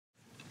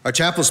Our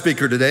chapel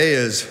speaker today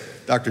is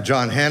Dr.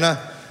 John Hanna,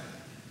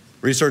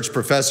 research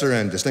professor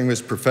and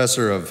distinguished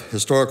professor of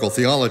historical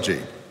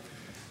theology.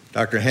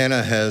 Dr.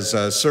 Hanna has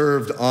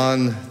served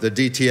on the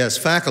DTS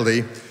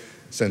faculty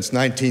since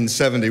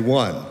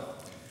 1971.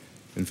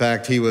 In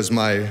fact, he was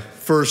my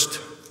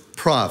first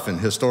prof in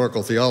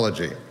historical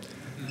theology,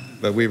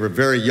 but we were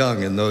very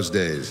young in those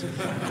days.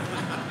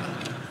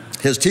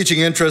 His teaching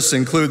interests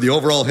include the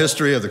overall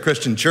history of the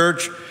Christian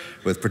church,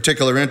 with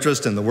particular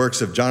interest in the works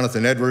of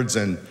Jonathan Edwards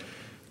and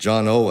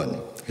John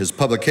Owen. His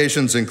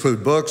publications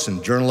include books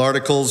and journal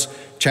articles,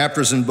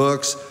 chapters in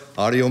books,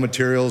 audio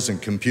materials, and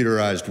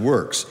computerized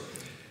works.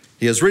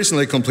 He has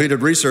recently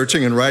completed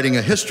researching and writing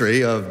a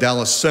history of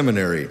Dallas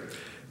Seminary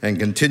and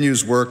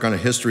continues work on a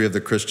history of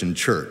the Christian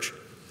church.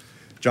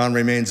 John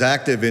remains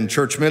active in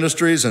church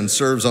ministries and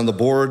serves on the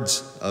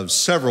boards of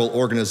several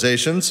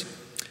organizations.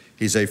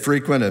 He's a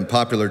frequent and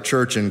popular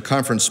church and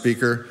conference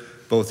speaker,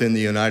 both in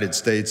the United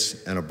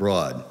States and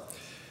abroad.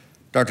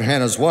 Dr.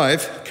 Hanna's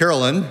wife,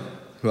 Carolyn,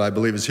 who I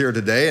believe is here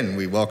today, and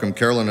we welcome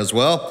Carolyn as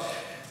well.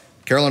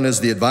 Carolyn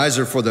is the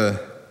advisor for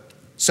the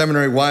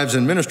Seminary Wives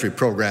in Ministry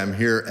program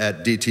here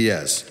at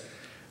DTS.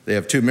 They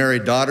have 2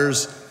 married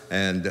daughters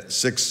and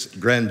 6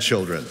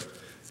 grandchildren.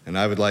 And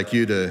I would like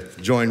you to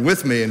join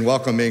with me in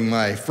welcoming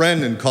my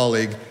friend and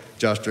colleague,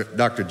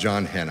 Dr.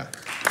 John Hanna.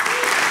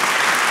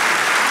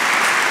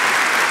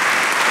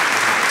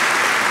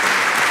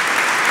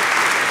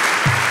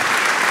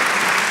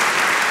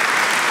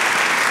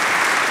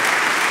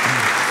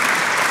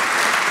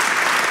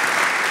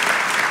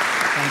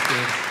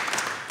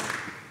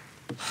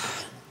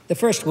 The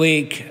first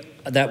week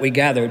that we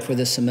gathered for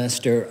this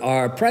semester,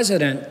 our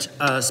president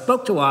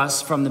spoke to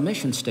us from the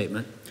mission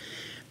statement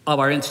of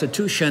our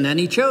institution, and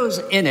he chose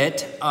in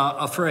it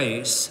a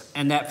phrase,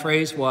 and that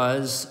phrase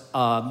was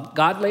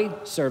godly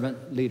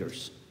servant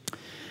leaders.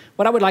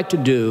 What I would like to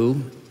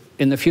do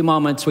in the few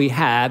moments we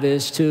have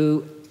is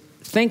to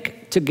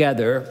think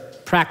together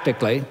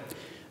practically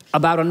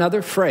about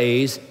another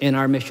phrase in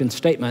our mission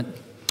statement,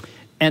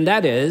 and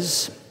that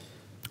is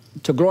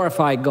to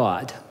glorify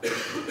God.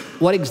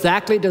 What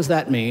exactly does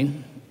that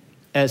mean,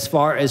 as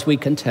far as we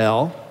can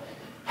tell?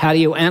 How do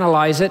you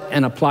analyze it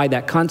and apply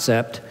that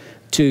concept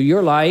to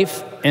your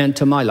life and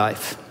to my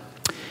life?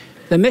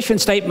 The mission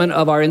statement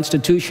of our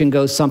institution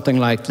goes something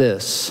like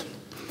this.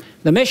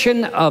 The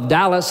mission of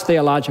Dallas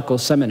Theological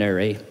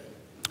Seminary,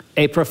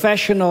 a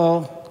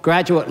professional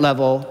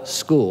graduate-level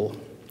school,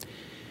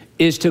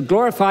 is to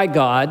glorify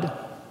God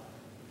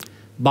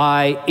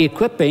by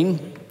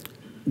equipping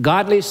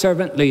godly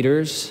servant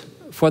leaders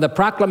for the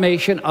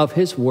proclamation of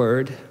His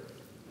word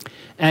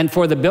and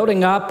for the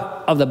building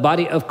up of the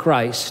body of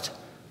Christ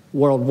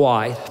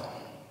worldwide.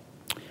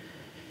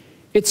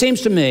 It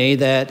seems to me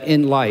that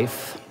in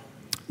life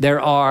there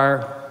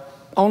are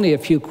only a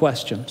few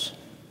questions.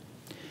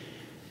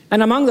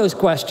 And among those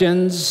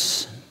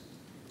questions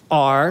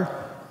are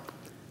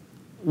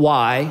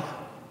why,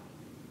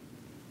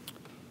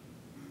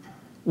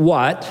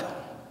 what,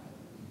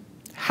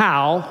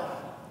 how,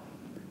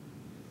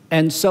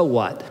 and so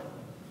what.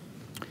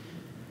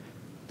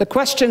 The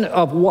question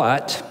of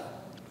what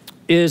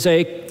is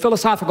a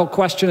philosophical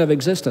question of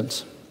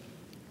existence.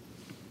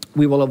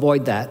 We will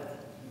avoid that.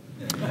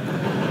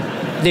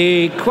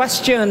 The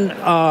question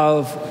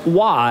of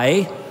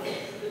why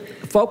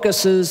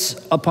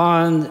focuses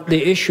upon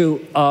the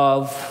issue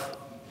of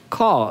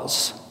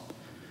cause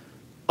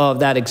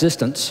of that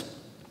existence.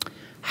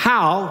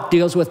 How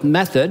deals with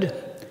method,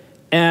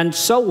 and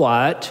so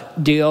what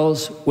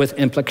deals with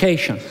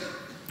implication.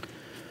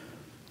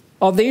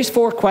 Of these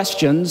 4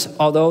 questions,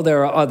 although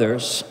there are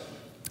others,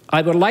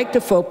 I would like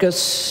to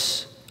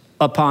focus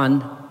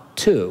upon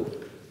 2.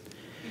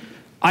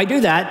 I do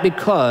that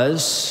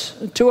because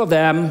 2 of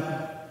them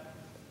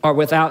are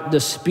without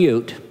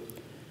dispute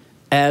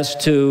as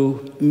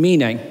to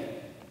meaning.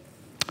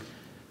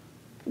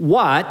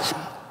 What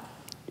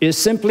is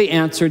simply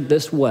answered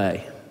this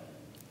way.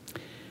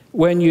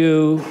 When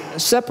you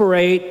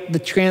separate the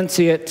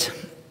transient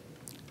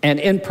and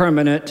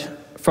impermanent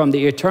from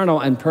the eternal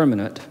and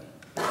permanent,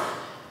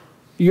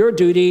 your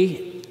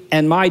duty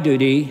and my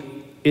duty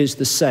is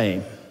the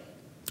same.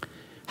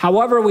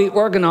 However we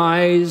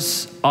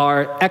organize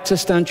our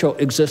existential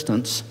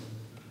existence,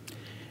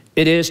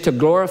 it is to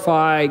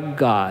glorify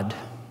God.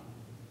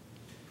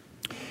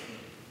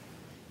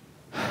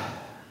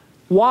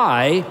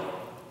 Why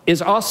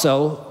is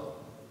also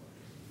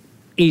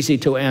easy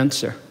to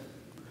answer.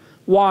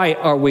 Why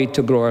are we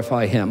to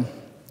glorify Him?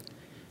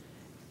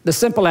 The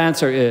simple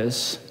answer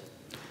is,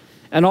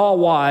 an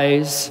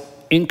all-wise,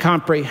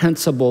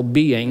 incomprehensible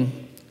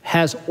being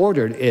has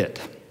ordered it.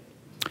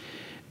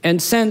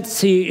 And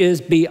since He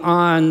is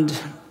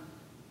beyond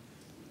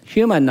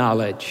human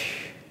knowledge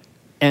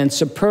and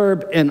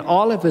superb in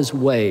all of His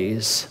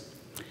ways,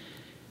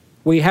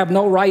 we have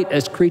no right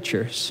as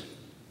creatures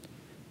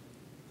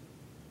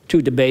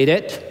to debate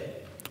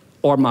it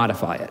or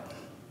modify it.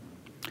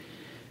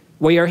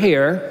 We are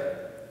here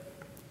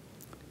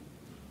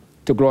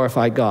to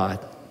glorify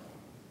God.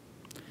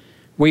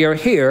 We are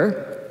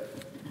here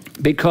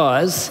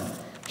because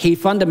he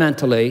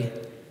fundamentally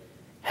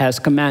has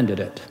commanded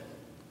it.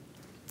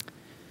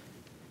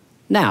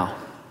 Now,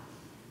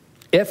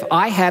 if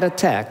I had a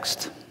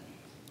text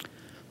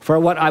for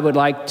what I would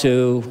like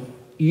to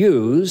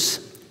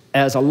use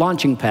as a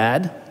launching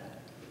pad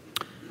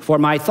for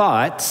my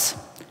thoughts,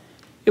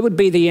 it would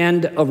be the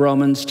end of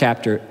Romans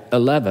chapter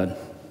 11.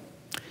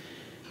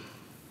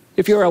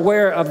 If you're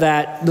aware of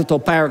that little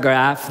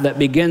paragraph that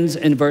begins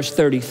in verse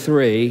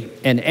 33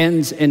 and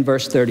ends in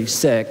verse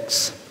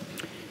 36,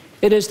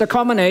 it is the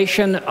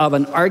culmination of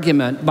an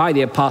argument by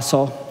the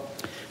apostle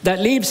that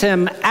leaves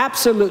him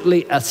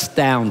absolutely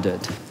astounded.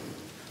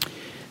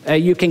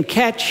 You can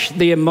catch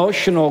the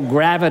emotional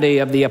gravity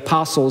of the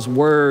apostle's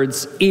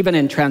words, even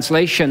in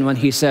translation, when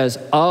he says,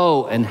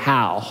 "Oh, and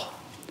how."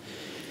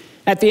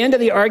 At the end of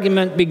the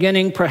argument,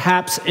 beginning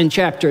perhaps in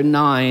chapter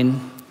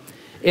 9,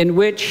 in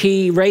which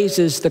he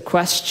raises the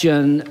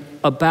question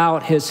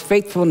about his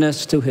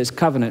faithfulness to his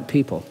covenant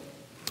people.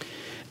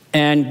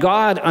 And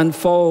God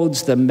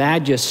unfolds the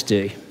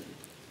majesty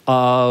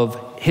of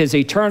his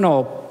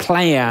eternal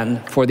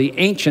plan for the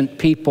ancient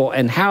people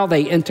and how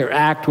they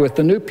interact with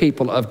the new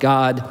people of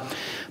God.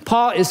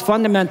 Paul is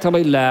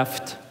fundamentally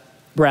left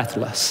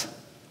breathless.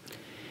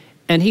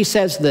 And he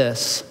says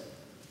this,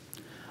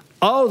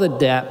 "Oh, the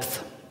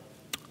depth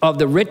of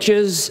the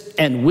riches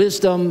and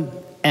wisdom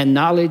and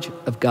knowledge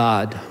of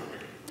God.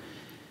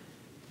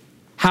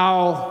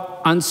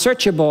 How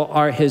unsearchable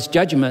are his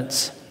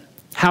judgments,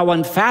 how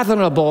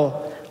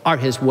unfathomable are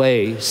his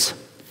ways.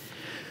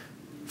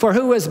 For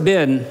who has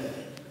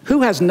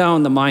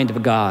known the mind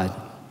of God?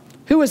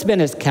 Who has been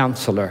his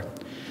counselor?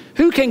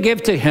 Who can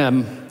give to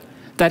him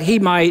that he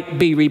might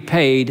be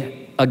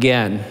repaid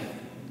again?"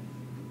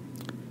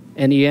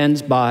 And he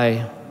ends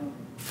by,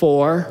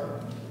 "For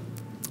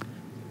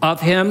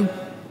of him,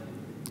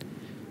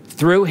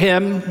 through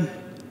him,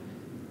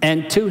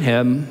 and to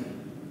him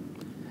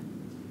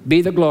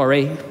be the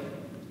glory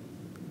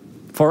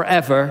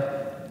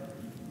forever.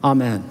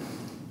 Amen."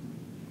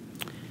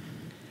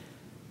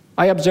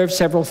 I observe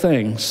several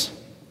things.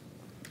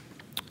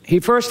 He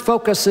first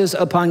focuses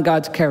upon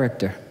God's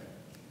character.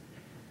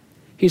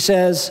 He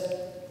says,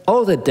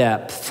 "Oh, the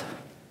depth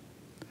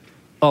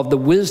of the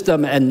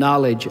wisdom and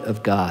knowledge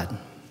of God."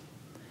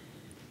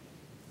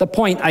 The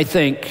point, I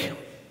think,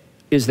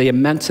 is the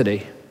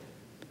immensity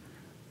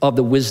of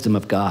the wisdom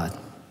of God.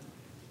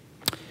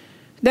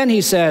 Then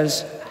he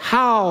says,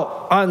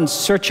 how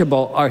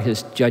unsearchable are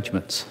his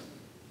judgments,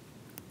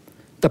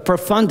 the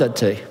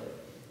profundity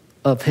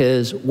of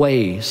his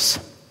ways,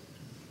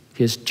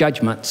 his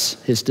judgments,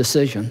 his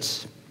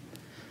decisions.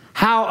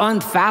 How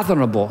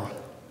unfathomable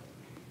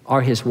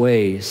are his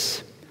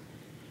ways.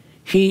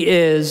 He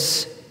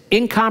is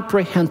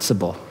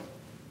incomprehensible.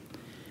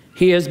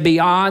 He is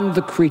beyond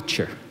the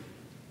creature,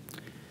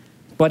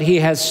 but he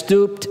has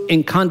stooped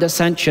in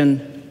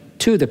condescension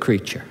to the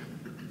creature.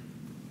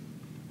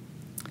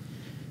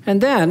 And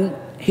then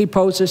he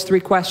poses three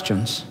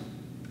questions.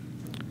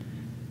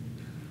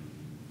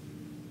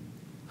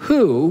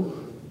 Who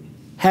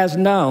has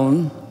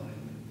known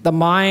the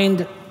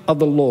mind of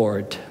the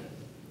Lord?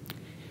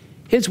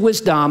 His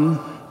wisdom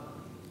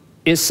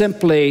is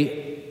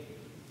simply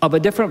of a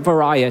different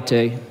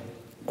variety,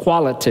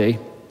 quality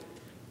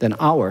than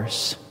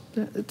ours.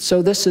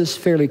 So this is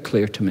fairly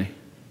clear to me.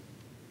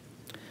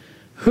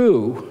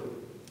 Who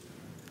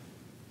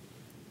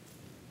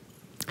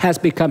has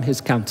become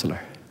his counselor?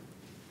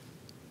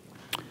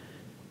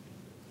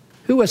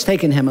 Who has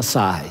taken him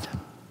aside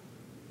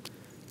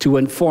to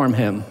inform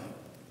him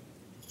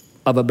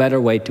of a better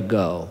way to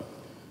go?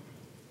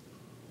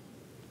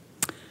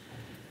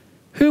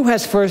 Who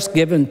has first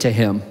given to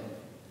him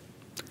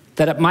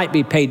that it might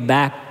be paid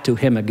back to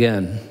him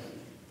again?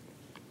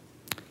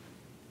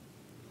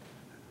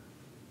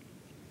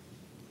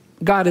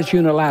 God is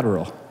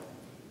unilateral.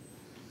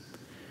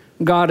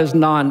 God is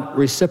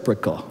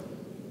non-reciprocal.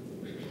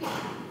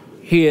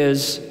 He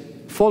is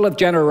full of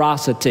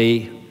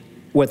generosity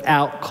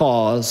without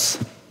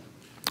cause,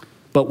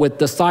 but with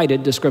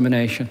decided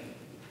discrimination.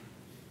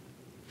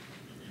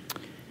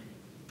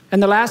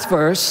 And the last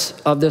verse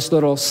of this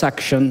little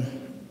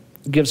section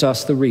gives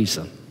us the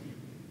reason.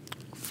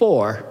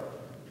 For,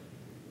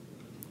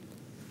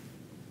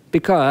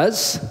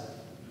 because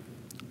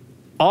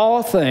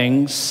all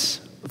things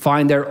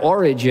find their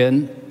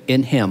origin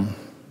in him.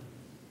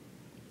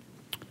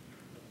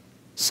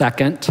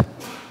 Second,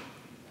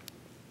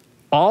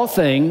 all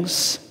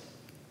things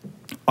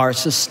are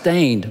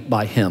sustained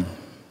by him.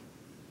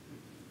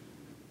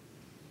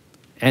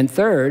 And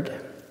third,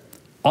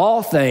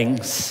 all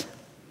things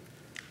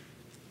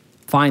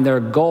find their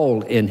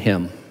goal in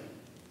him.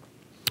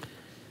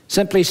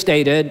 Simply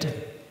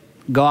stated,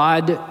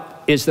 God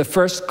is the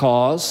first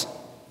cause.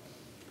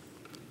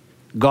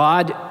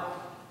 God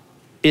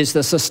is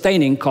the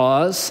sustaining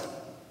cause.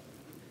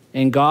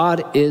 And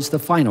God is the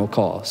final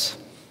cause.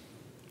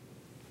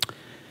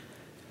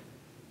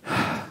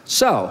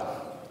 So,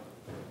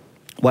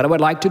 what I would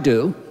like to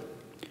do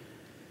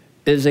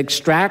is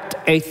extract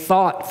a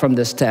thought from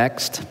this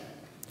text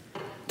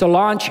to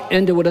launch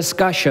into a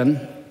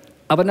discussion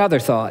of another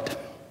thought.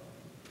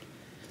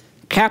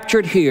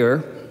 Captured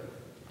here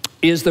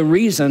is the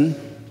reason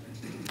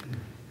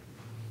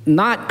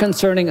not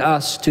concerning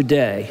us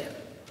today,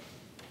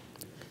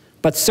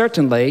 but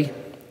certainly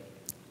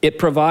it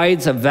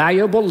provides a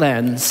valuable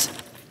lens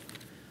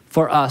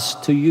for us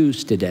to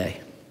use today.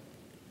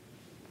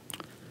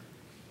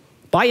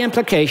 By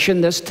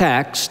implication, this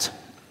text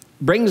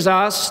brings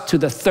us to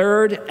the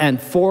third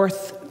and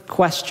fourth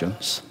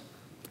questions.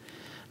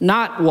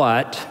 Not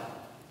what,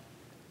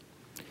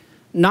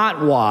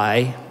 not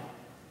why,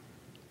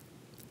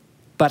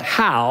 but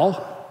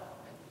how,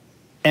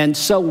 and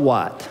so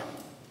what?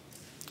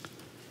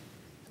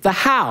 The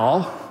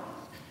how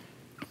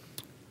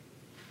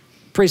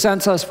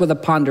presents us with a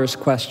ponderous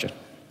question.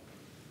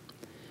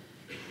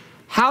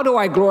 How do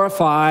I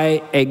glorify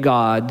a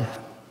God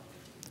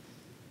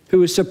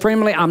who is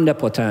supremely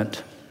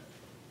omnipotent,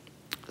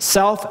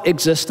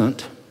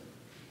 self-existent,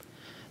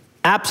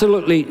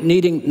 absolutely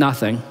needing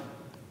nothing,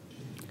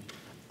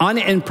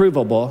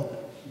 unimprovable,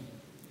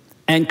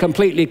 and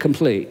completely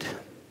complete?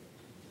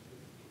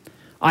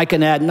 I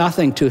can add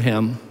nothing to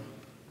him.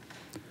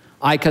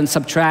 I can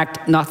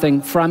subtract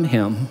nothing from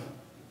him.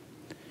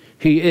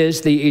 He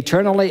is the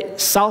eternally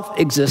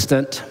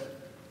self-existent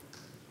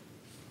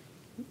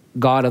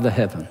God of the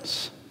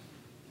heavens.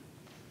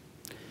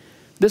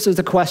 This is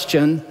the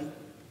question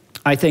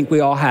I think we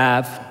all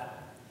have,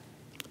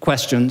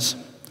 questions,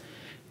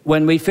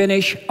 when we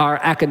finish our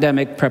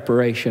academic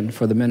preparation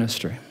for the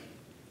ministry.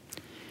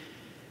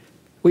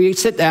 We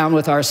sit down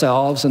with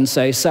ourselves and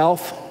say,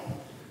 self,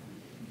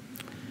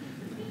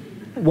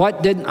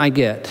 what didn't I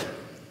get?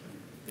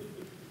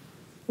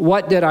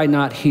 What did I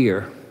not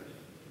hear?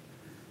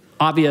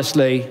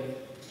 Obviously,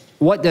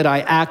 what did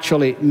I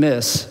actually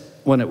miss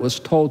when it was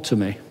told to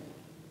me?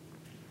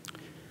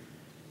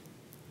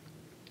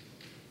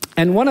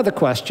 And one of the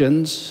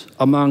questions,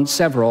 among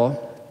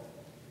several,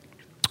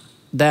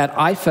 that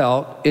I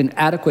felt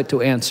inadequate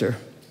to answer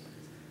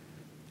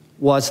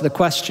was the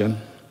question,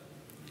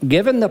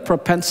 given the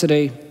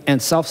propensity and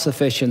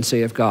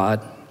self-sufficiency of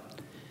God,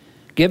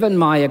 given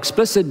my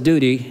explicit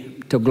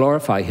duty to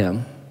glorify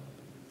him,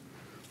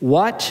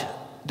 what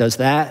does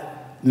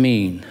that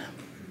mean?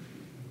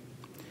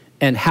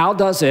 And how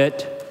does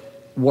it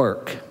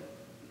work?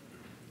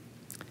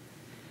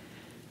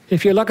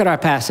 If you look at our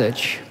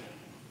passage,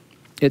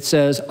 it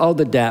says, oh,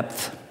 the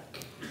depth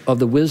of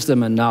the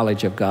wisdom and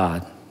knowledge of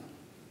God.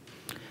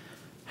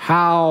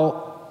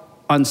 How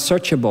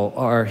unsearchable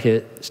are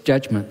his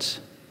judgments.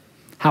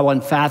 How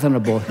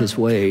unfathomable his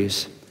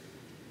ways.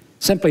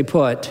 Simply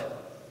put,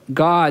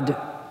 God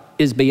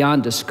is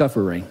beyond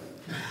discovering.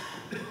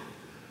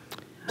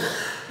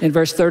 In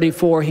verse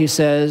 34, he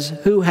says,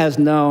 who has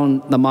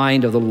known the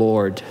mind of the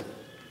Lord?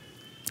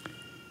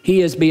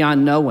 He is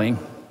beyond knowing.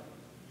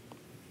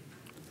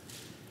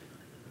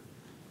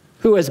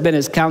 Who has been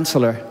his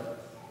counselor?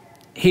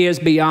 He is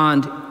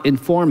beyond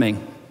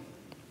informing.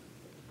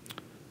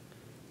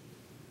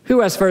 Who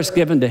has first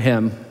given to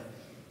him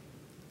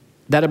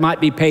that it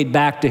might be paid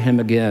back to him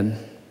again?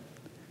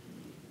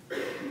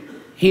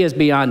 He is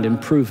beyond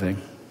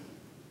improving.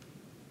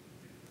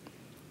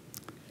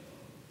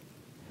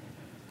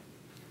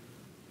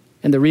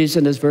 And the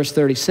reason is verse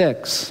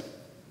 36,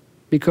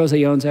 because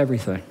he owns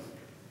everything.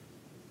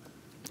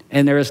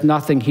 And there is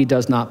nothing he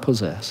does not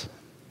possess.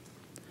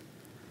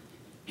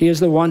 He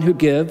is the one who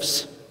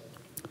gives.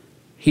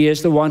 He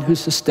is the one who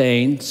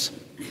sustains.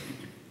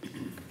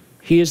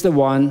 He is the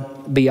one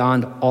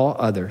beyond all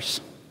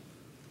others.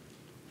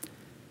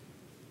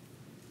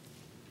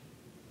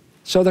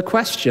 So the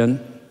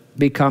question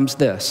becomes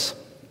this.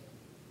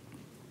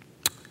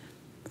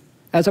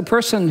 As a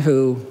person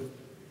who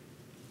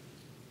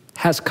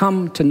has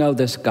come to know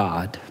this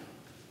God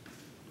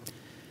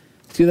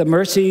through the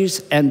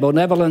mercies and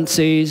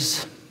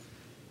benevolencies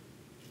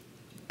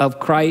of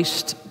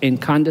Christ in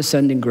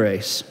condescending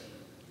grace,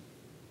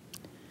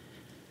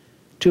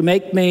 to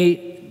make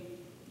me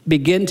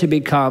begin to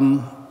become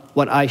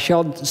what I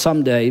shall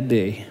someday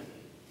be.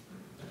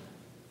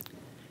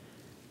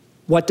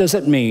 What does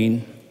it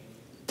mean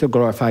to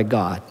glorify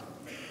God?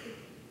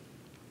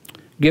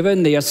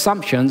 Given the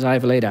assumptions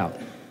I've laid out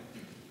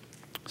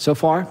so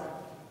far,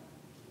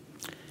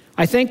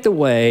 I think the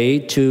way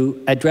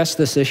to address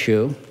this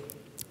issue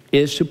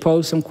is to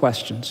pose some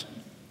questions.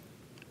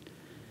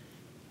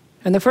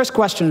 And the first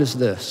question is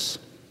this.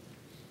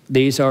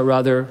 These are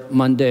rather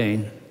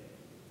mundane.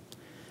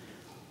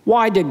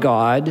 Why did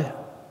God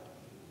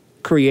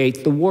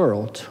create the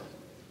world?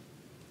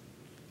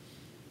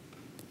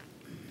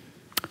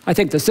 I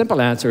think the simple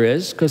answer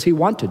is because he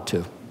wanted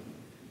to.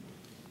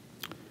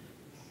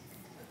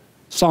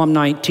 Psalm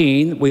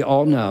 19, we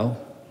all know,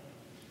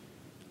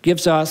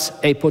 gives us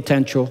a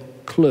potential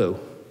clue.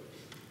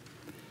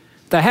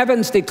 The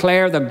heavens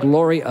declare the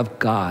glory of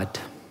God,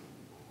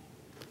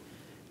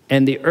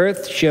 and the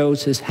earth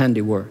shows his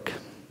handiwork.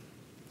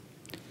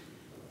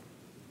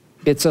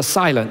 It's a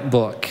silent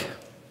book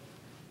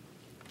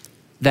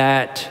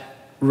that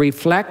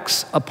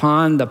reflects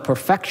upon the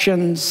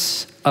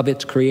perfections of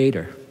its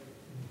creator.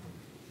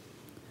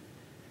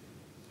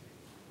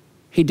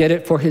 He did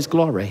it for his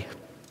glory.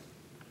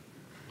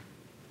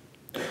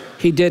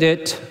 He did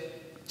it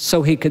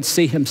so he could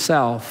see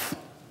himself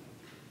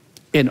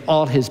in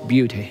all his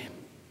beauty.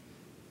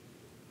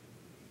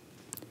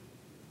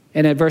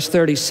 And in verse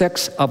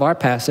 36 of our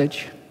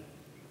passage,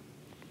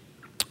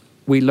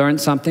 we learn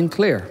something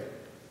clear.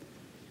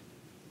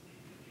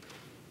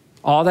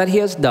 All that he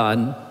has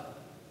done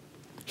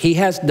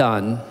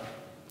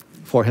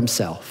for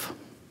himself.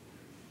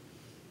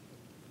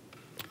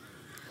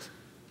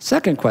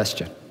 Second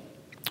question,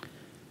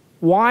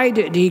 why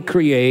did he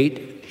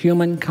create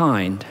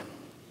humankind?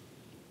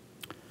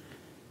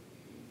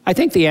 I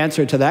think the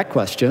answer to that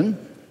question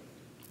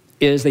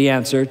is the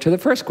answer to the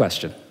first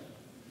question,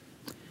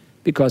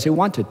 because he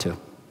wanted to.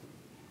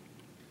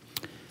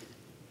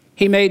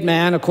 He made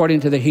man,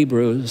 according to the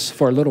Hebrews,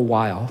 for a little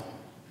while,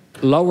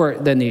 lower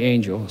than the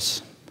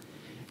angels,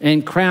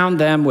 and crowned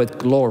them with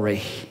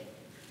glory.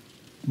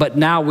 But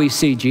now we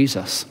see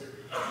Jesus,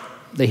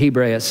 the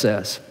Hebraist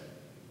says.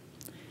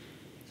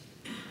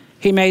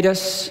 He made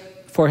us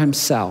for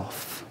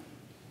himself.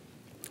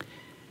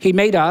 He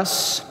made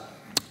us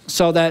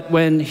so that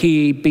when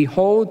he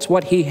beholds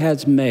what he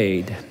has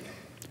made,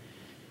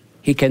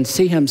 he can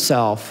see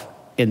himself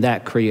in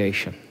that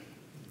creation.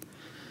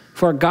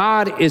 For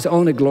God is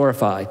only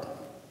glorified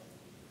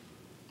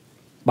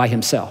by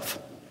himself.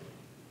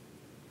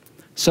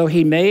 So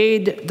he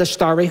made the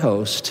starry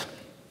host.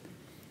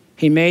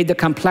 He made the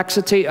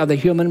complexity of the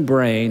human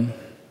brain.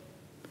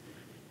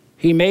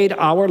 He made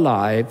our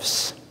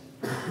lives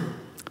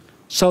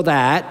so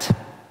that,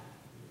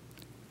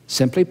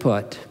 simply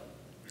put,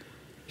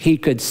 he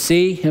could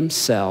see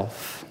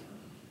himself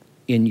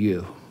in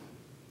you.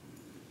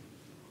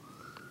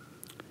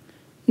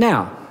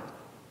 Now,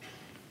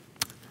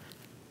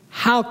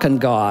 how can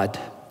God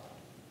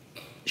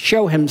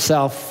show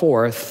himself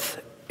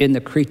forth in the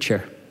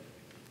creature,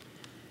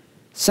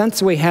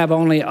 since we have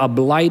only a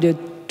blighted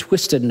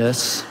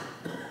twistedness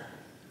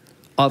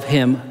of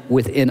him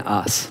within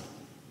us?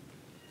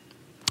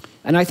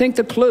 And I think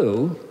the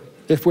clue,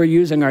 if we're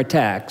using our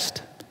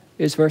text,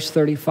 is verse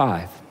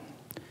 35.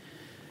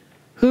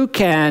 Who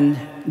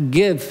can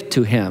give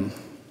to him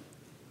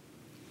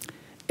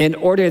in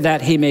order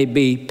that he may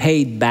be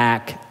paid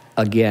back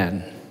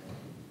again?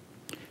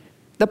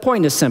 The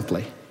point is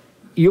simply,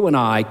 you and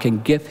I can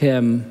give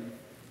him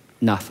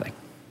nothing.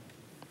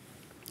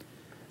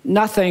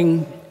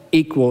 Nothing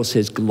equals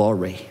his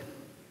glory.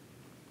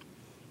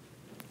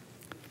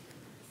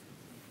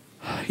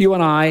 You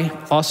and I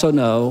also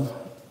know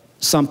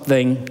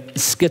something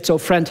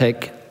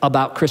schizophrenic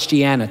about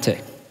Christianity.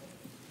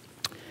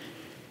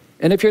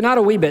 And if you're not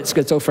a wee bit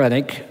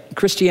schizophrenic,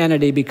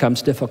 Christianity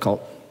becomes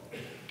difficult.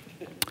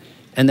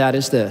 And that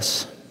is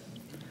this: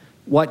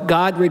 what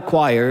God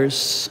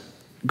requires,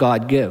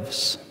 God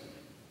gives.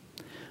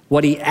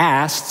 What he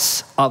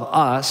asks of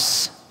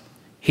us,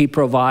 he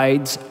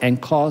provides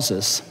and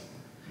causes,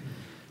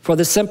 for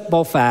the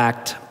simple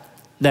fact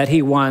that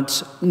he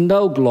wants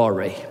no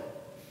glory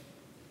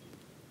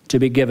to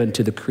be given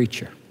to the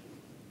creature.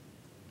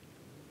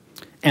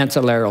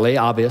 Ancillarily,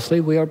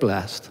 obviously, we are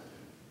blessed.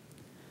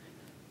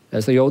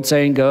 As the old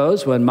saying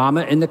goes, when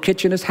mama in the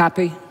kitchen is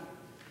happy,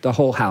 the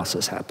whole house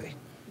is happy.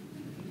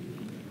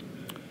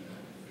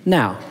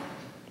 Now,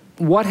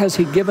 what has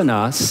he given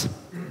us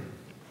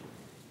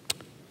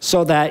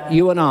so that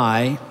you and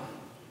I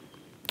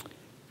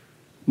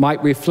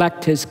might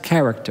reflect his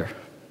character,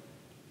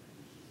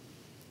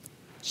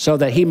 so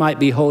that he might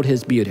behold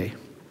his beauty?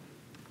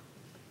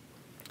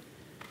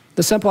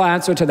 The simple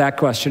answer to that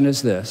question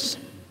is this: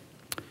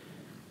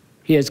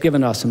 he has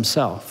given us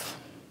himself.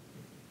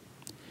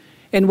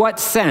 In what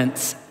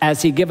sense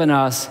has he given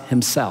us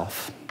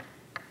himself?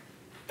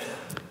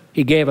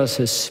 He gave us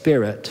his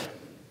Spirit,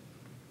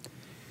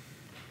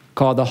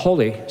 called the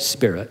Holy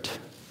Spirit,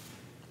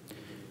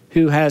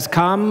 who has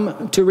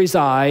come to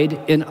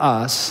reside in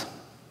us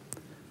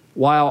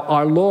while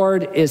our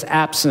Lord is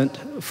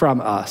absent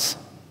from us.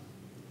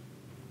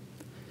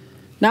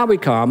 Now we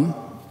come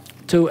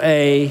to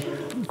a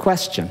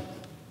question.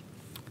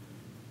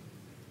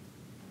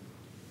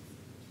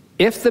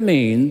 If the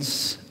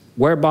means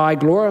whereby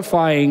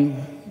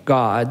glorifying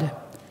God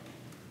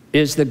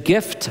is the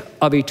gift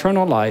of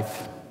eternal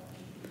life,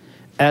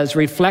 as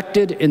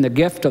reflected in the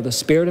gift of the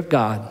Spirit of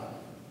God,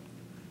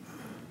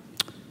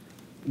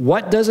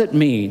 what does it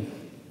mean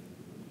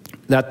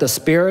that the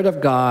Spirit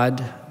of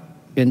God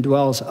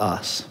indwells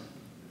us?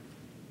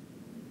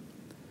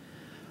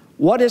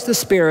 What is the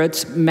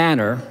Spirit's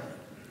manner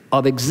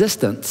of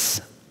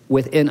existence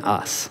within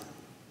us?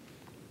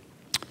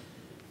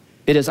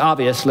 It is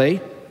obviously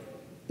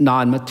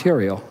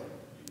non-material,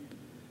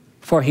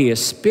 for he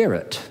is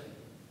spirit.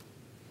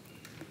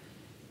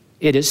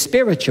 It is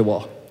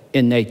spiritual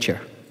in nature.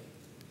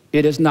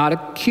 It is not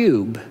a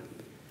cube.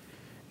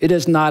 It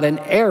is not an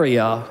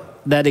area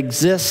that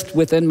exists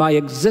within my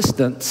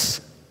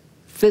existence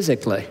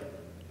physically.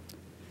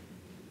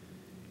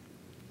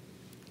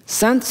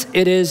 Since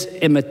it is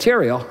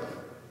immaterial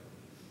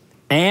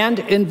and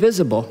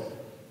invisible,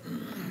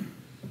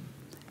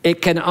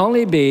 it can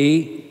only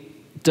be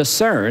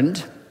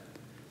discerned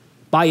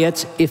by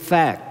its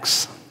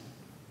effects.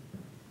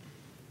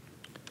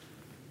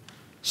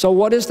 So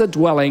what is the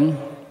dwelling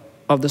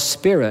of the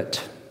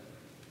Spirit?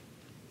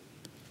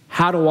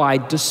 How do I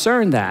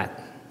discern that?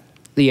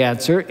 The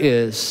answer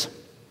is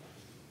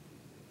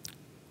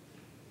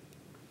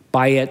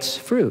by its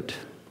fruit.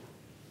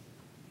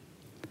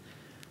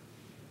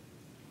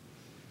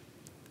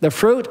 The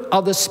fruit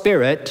of the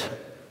Spirit,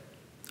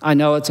 I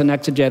know it's an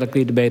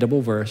exegetically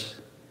debatable verse,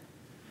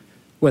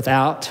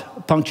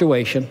 without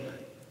punctuation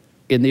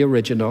in the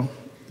original,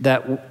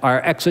 that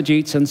our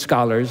exegetes and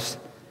scholars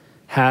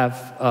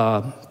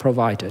have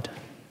provided.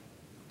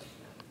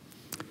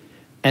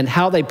 And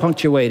how they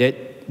punctuate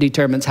it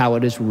determines how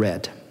it is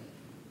read.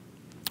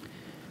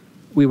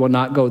 We will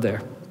not go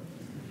there.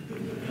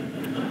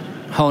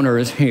 Honer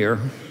is here.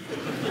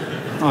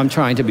 I'm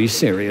trying to be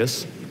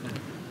serious.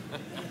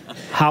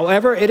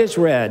 However it is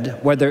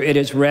read, whether it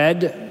is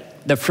read,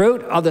 the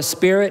fruit of the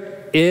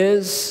Spirit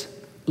is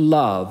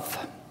love,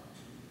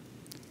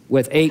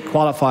 with 8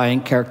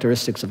 qualifying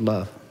characteristics of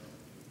love.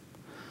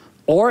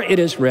 Or it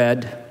is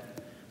read,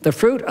 the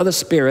fruit of the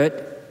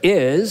Spirit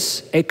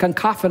is a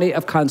cacophony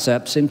of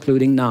concepts,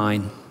 including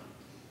 9.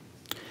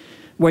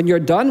 When you're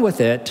done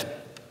with it,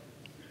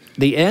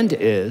 the end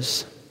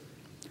is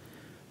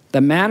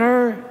the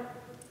manner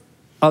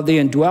of the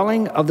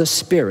indwelling of the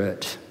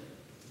Spirit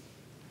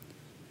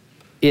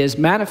is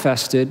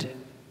manifested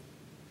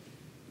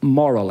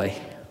morally.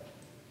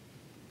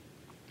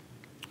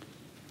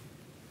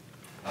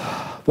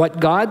 What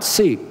God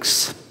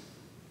seeks,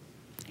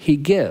 He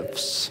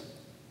gives,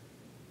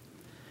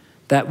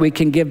 that we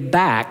can give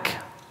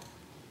back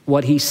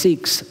what He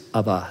seeks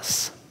of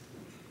us.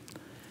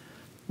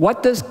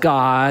 What does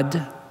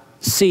God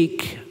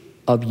seek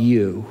of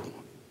you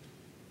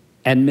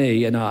and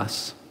me and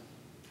us?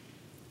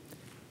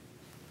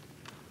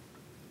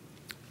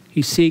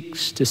 He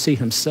seeks to see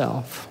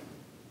Himself.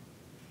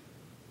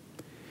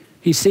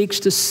 He seeks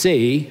to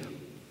see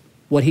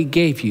what He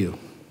gave you,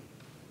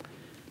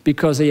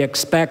 because He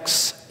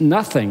expects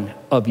nothing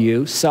of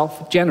you,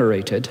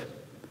 self-generated,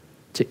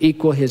 to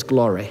equal His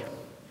glory.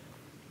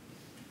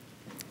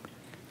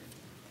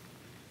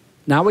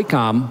 Now we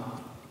come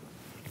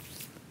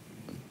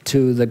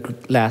to the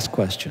last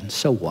question.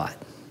 So what?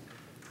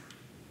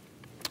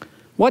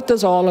 What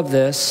does all of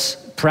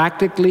this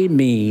practically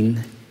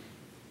mean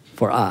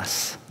for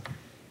us?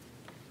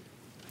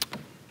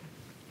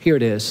 Here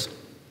it is.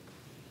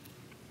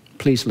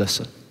 Please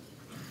listen.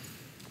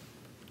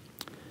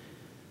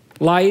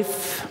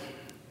 Life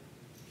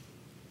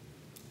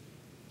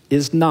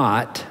is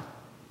not,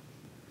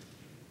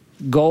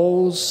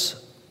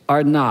 goals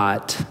are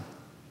not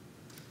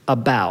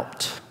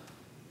about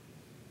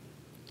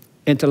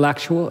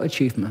intellectual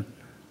achievement.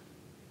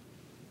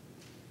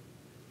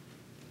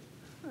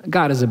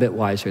 God is a bit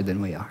wiser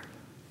than we are.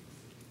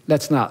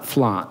 Let's not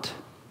flaunt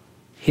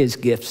His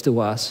gifts to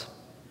us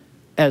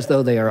as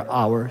though they are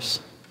ours.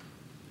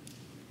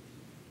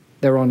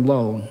 They're on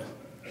loan.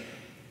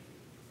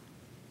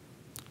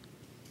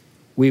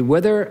 We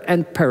wither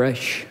and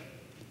perish,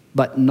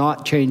 but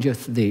naught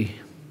changeth thee.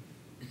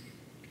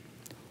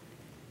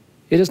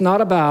 It is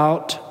not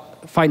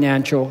about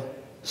financial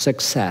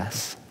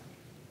success.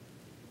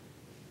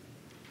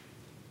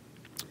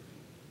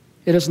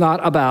 It is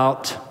not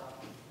about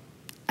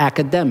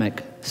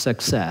academic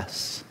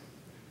success.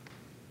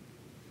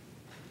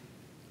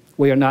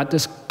 We are not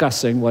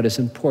discussing what is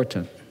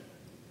important.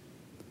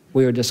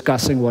 We are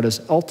discussing what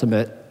is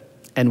ultimate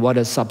and what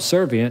is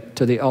subservient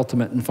to the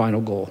ultimate and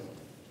final goal.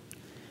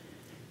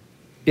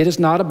 It is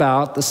not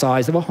about the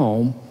size of a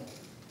home,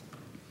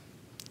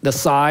 the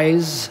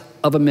size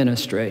of a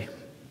ministry,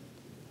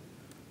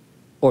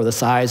 or the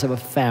size of a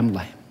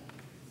family.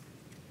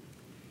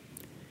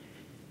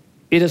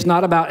 It is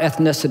not about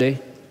ethnicity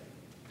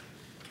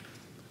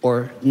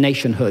or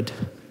nationhood.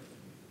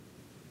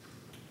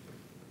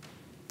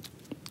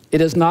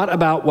 It is not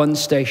about one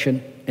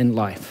station in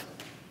life.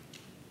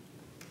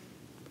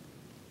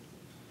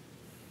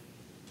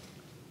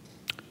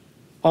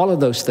 All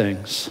of those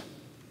things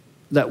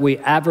that we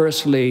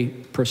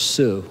avaricelessly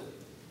pursue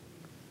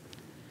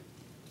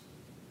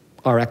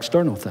are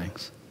external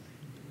things.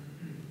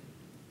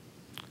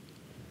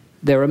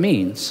 They're a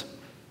means.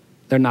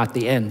 They're not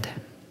the end.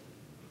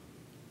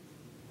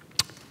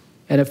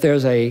 And if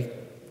there's a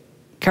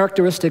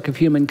characteristic of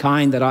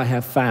humankind that I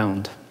have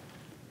found,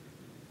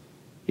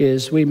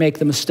 is we make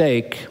the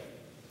mistake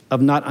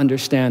of not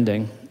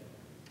understanding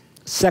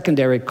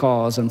secondary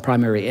cause and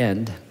primary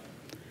end,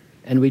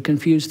 and we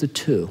confuse the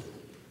two.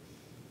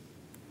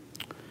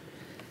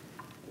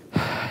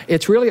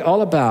 It's really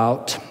all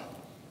about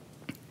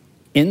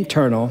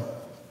internal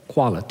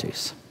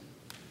qualities.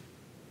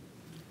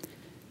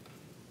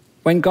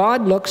 When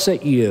God looks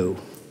at you,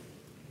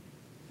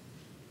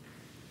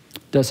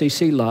 does He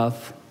see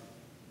love?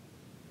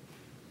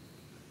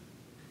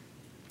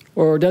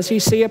 Or does He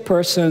see a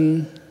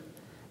person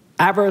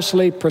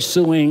avaricelessly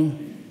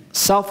pursuing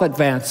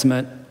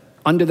self-advancement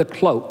under the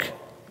cloak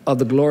of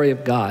the glory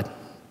of God?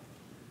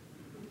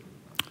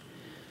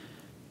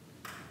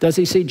 Does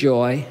He see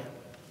joy?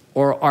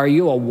 Or are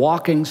you a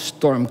walking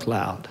storm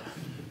cloud?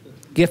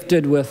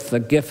 gifted with the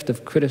gift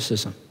of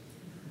criticism.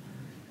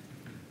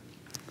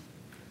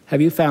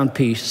 Have you found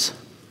peace?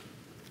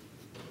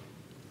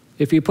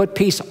 If you put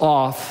peace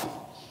off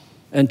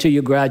until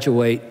you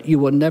graduate, you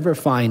will never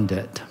find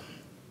it.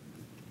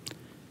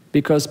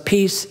 Because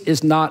peace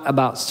is not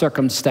about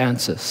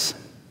circumstances.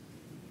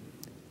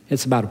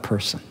 It's about a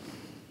person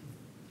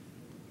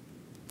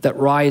that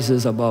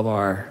rises above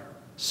our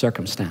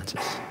circumstances.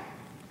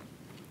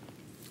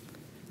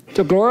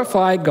 To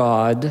glorify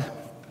God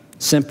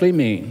simply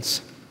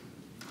means,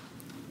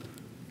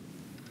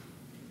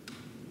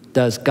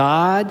 does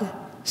God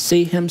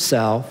see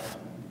himself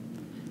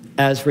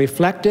as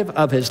reflective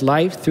of his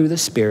life through the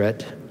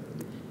Spirit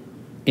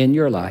in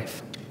your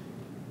life?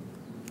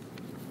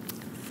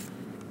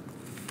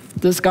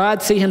 Does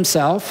God see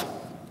himself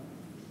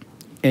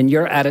in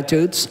your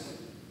attitudes,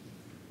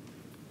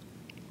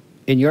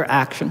 in your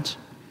actions,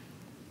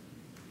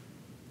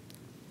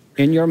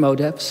 in your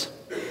motives?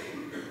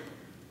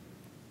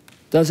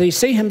 Does he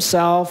see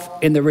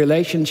himself in the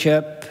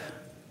relationship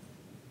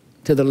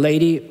to the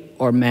lady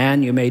or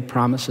man you made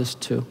promises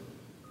to?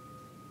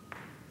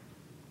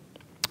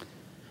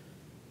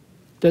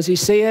 Does he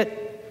see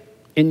it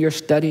in your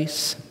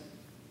studies?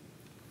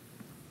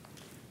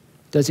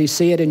 Does he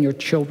see it in your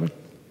children?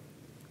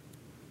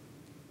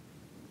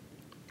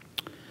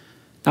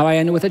 Now I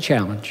end with a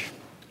challenge.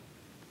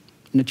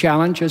 And the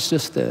challenge is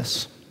just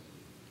this.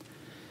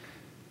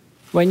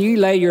 When you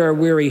lay your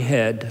weary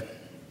head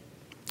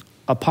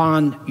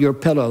upon your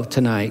pillow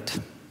tonight,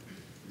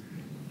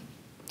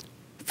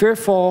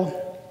 fearful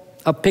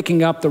of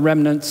picking up the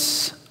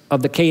remnants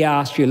of the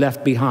chaos you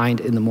left behind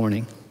in the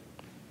morning,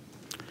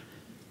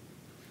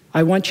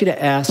 I want you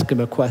to ask him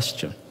a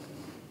question.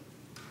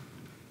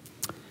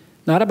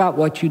 Not about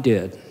what you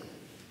did,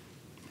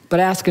 but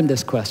ask him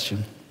this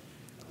question.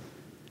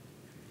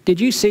 Did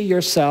you see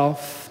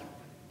yourself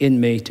in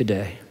me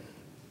today?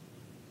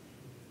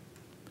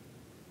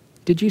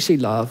 Did you see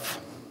love?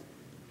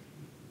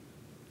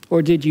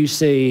 Or did you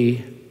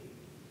see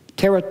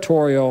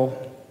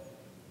territorial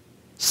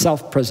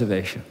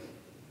self-preservation?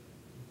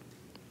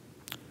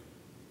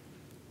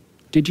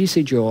 Did you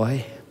see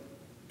joy?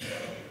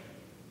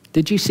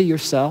 Did you see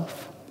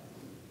yourself?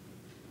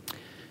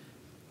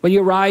 When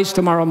you rise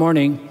tomorrow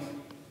morning,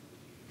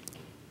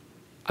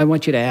 I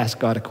want you to ask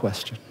God a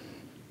question.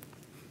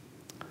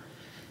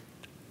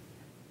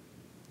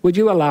 Would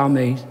you allow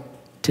me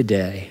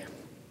today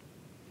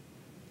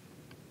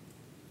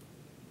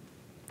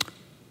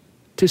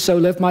to so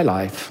live my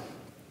life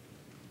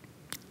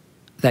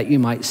that you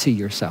might see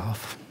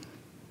yourself?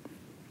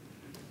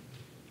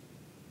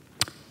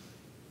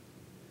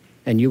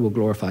 And you will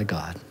glorify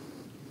God.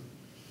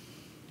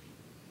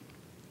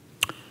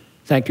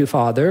 Thank you,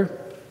 Father,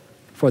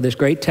 for this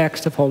great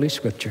text of Holy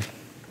Scripture.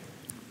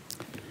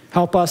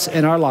 Help us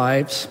in our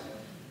lives,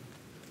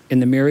 in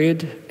the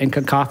myriad and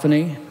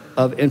cacophony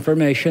of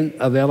information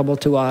available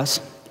to us,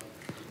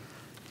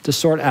 to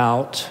sort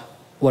out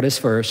what is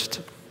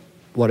first,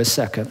 what is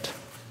second,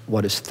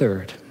 what is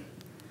third.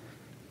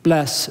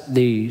 Bless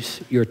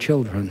these, your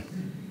children.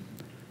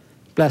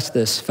 Bless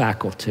this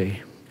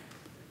faculty.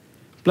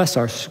 Bless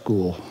our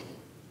school.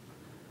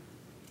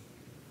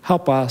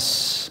 Help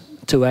us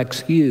to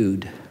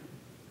exude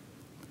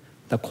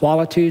the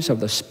qualities of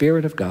the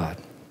Spirit of God,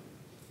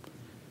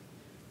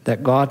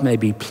 that God may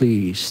be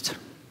pleased.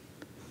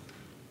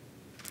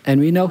 And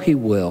we know he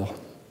will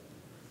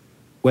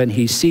when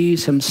he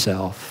sees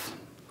himself,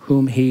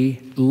 whom he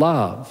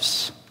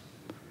loves,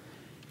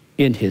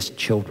 in his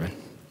children.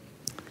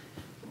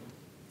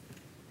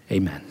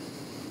 Amen.